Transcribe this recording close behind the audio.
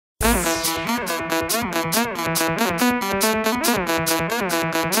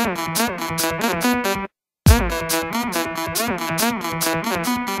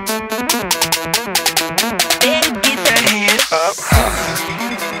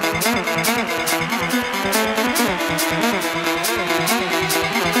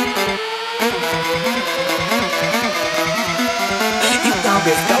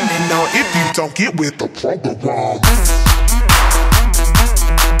if you don't get with the program.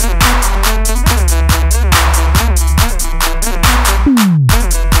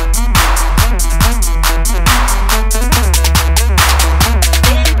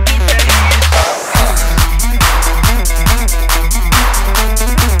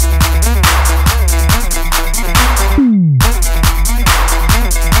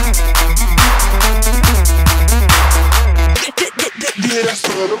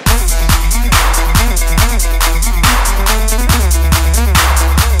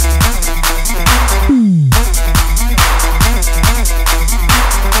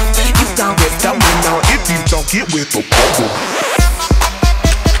 Get with the program.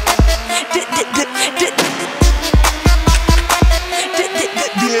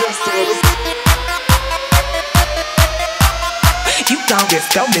 You gon' get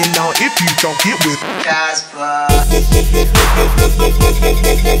stolen on if you don't get with Caspa.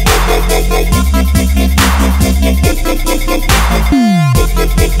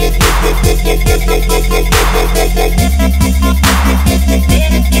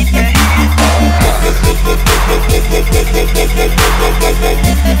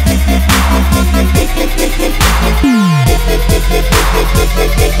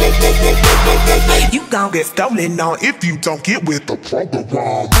 You gon' get stolen on if you don't get with the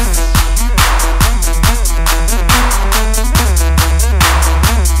program.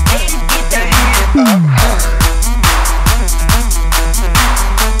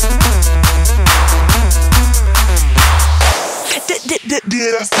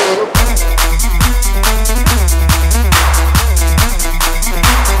 Did I say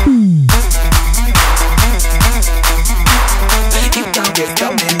you gon' get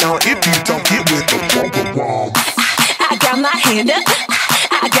stolen on if you don't get with the program. I got my hand up,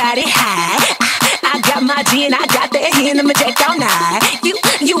 I got it high. I got my gin, I got that hand, I'ma check all night.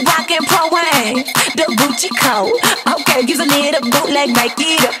 You rockin' pro-wang, the Gucci coat. Okay, use a little bootleg, make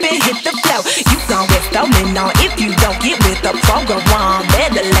it up and hit the flow. You gon' get stolen on if you don't get with the program.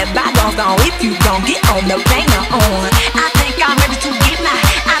 Better let bygones on if you gon' get on the banger on. I think y'all ready to get mine,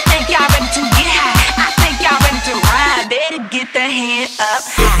 I think y'all ready to get high, I think y'all ready to ride. Better get the hand up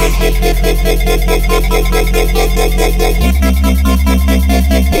high.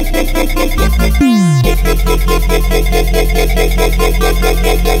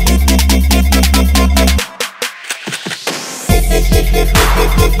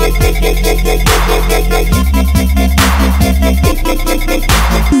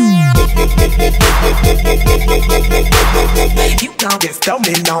 You gon' get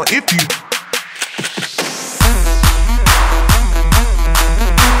stolen on if you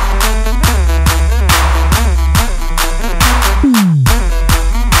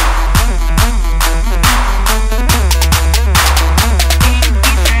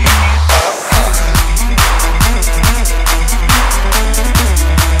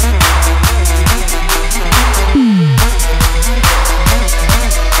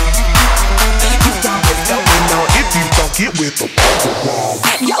get with the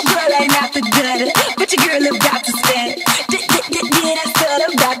program. Your girl ain't out the gutter, but your girl about to stand. Yeah, that's all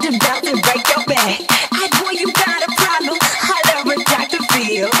about to break your back. I boy, you got a problem. I love a Dr.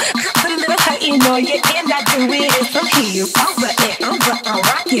 Phil. I put a little hurtin' on you, and I do it in some heels. Over and over, I'm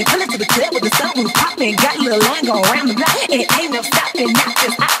rockin'. Pull it to the club with the sunroof poppin'. Got a little line going around the block. It ain't no stopping, not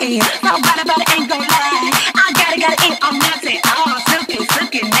just I am. Nobody ain't gon' lie. I got it in, I'm not saying, oh,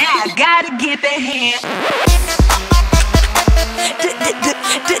 silky, now I gotta get that hand.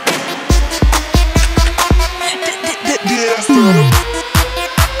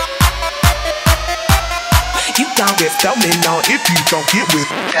 You gon' get stolen on if you don't get with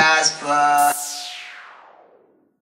Caspa.